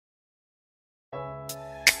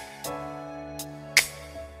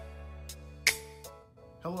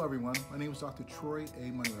Hello everyone, my name is Dr. Troy A.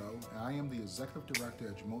 Monroe, and I am the Executive Director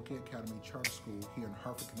at Jamoke Academy Charter School here in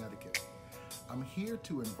Hartford, Connecticut. I'm here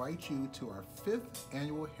to invite you to our 5th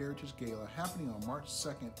Annual Heritage Gala happening on March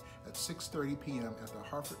 2nd at 6:30 p.m. at the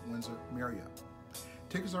Hartford Windsor Marriott.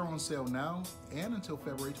 Tickets are on sale now and until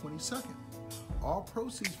February 22nd. All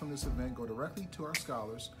proceeds from this event go directly to our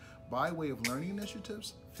scholars by way of learning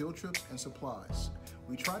initiatives, field trips, and supplies.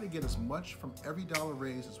 We try to get as much from every dollar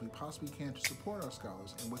raised as we possibly can to support our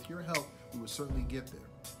scholars, and with your help, we will certainly get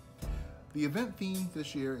there. The event theme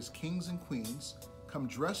this year is Kings and Queens. Come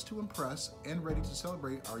dressed to impress and ready to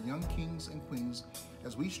celebrate our young kings and queens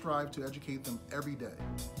as we strive to educate them every day.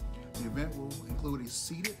 The event will include a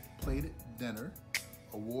seated, plated dinner,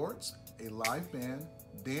 awards, a live band,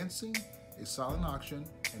 dancing, a silent auction,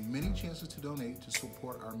 and many chances to donate to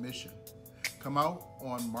support our mission. Come out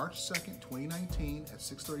on March 2nd, 2019 at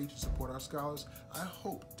 6:30 to support our scholars. I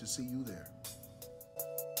hope to see you there.